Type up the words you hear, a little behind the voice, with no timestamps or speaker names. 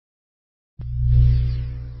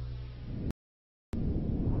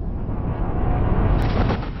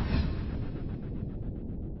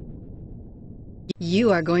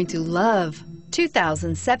You are going to love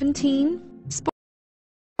 2017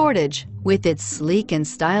 Sportage. With its sleek and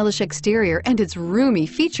stylish exterior and its roomy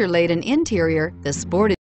feature-laden interior, the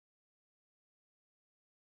Sportage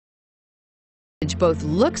both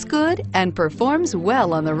looks good and performs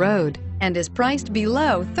well on the road and is priced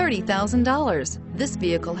below $30,000. This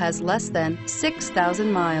vehicle has less than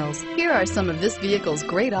 6,000 miles. Here are some of this vehicle's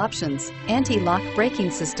great options: anti-lock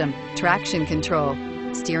braking system, traction control,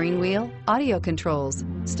 steering wheel audio controls,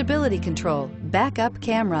 stability control, backup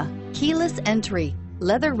camera, keyless entry,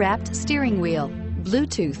 leather-wrapped steering wheel,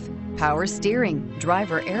 Bluetooth, power steering,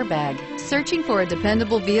 driver airbag. Searching for a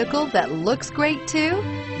dependable vehicle that looks great too?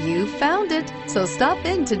 You found it, so stop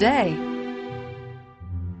in today.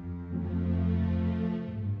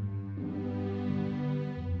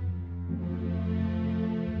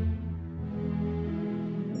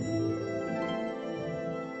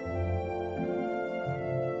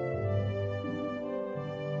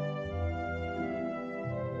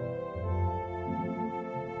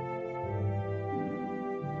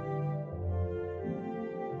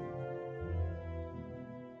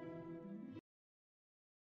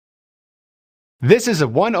 This is a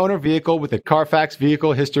one-owner vehicle with a Carfax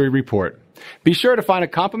Vehicle History Report. Be sure to find a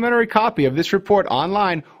complimentary copy of this report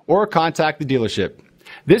online or contact the dealership.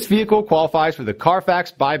 This vehicle qualifies for the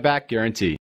Carfax Buyback Guarantee.